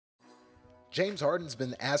James Harden's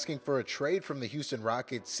been asking for a trade from the Houston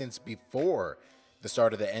Rockets since before the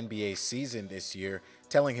start of the NBA season this year,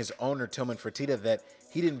 telling his owner Tillman Fertitta that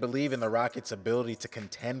he didn't believe in the Rockets' ability to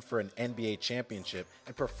contend for an NBA championship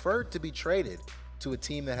and preferred to be traded to a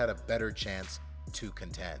team that had a better chance to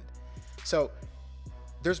contend. So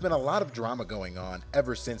there's been a lot of drama going on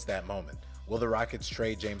ever since that moment. Will the Rockets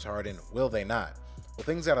trade James Harden? Will they not? Well,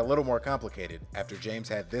 things got a little more complicated after James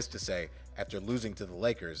had this to say after losing to the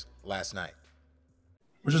Lakers last night.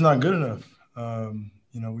 We're just not good enough.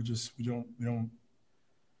 We don't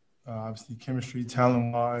obviously chemistry,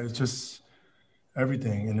 talent-wise, just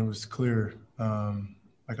everything. And it was clear,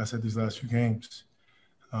 like I said, these last few games,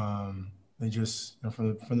 they just,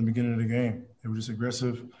 from the beginning of the game, they were just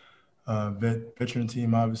aggressive, veteran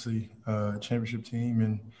team, obviously, championship team,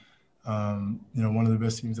 and, one of the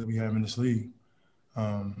best teams that we have in this league.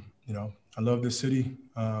 I love this city.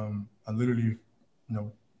 I literally,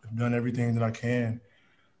 have done everything that I can.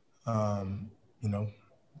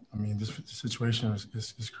 This situation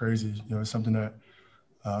is crazy. It's something that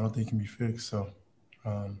I don't think can be fixed. So,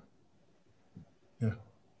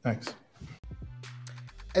 thanks.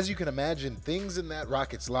 As you can imagine, things in that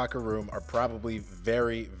Rockets locker room are probably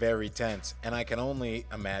very, very tense. And I can only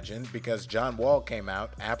imagine because John Wall came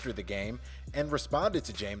out after the game and responded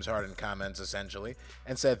to James Harden comments, essentially,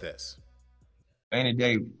 and said this. At the end of the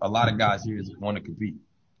day, a lot of guys here want to compete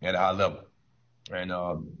at a high level. And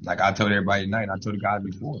like I told everybody tonight, and I told the guys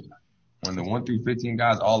before, when the 1 through 15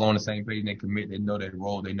 guys all on the same page and they commit, they know their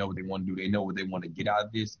role, they know what they want to do, they know what they want to get out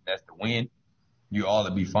of this, that's the win, you all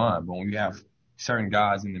will be fine. But when you have certain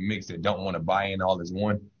guys in the mix that don't want to buy in all as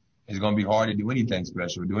one, it's going to be hard to do anything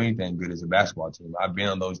special, do anything good as a basketball team. I've been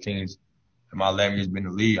on those teams in my 11 years been in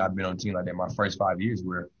the league. I've been on a team like that my first 5 years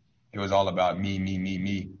where it was all about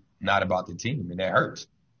me, not about the team. And that hurts.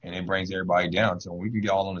 And it brings everybody down. So when we can get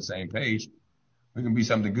all on the same page, we can be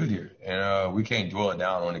something good here. And we can't dwell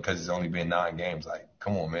down on it because it's only been 9 games. Like,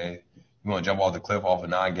 come on, man. You want to jump off the cliff off of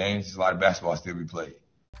 9 games? There's a lot of basketball still be played.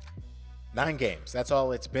 9 games, that's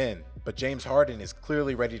all it's been. But James Harden is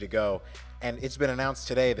clearly ready to go. And it's been announced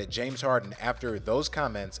today that James Harden, after those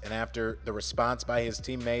comments and after the response by his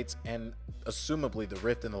teammates and assumably the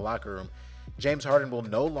rift in the locker room, James Harden will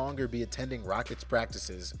no longer be attending Rockets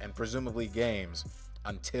practices and presumably games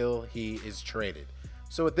until he is traded.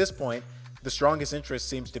 So at this point, the strongest interest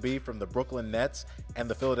seems to be from the Brooklyn Nets and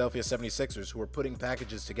the Philadelphia 76ers, who are putting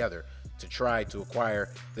packages together to try to acquire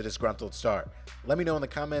the disgruntled star. Let me know in the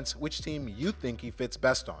comments which team you think he fits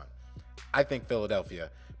best on. I think Philadelphia,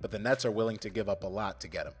 but the Nets are willing to give up a lot to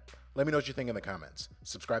get him. Let me know what you think in the comments.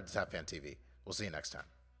 Subscribe to Top Fan TV. We'll see you next time.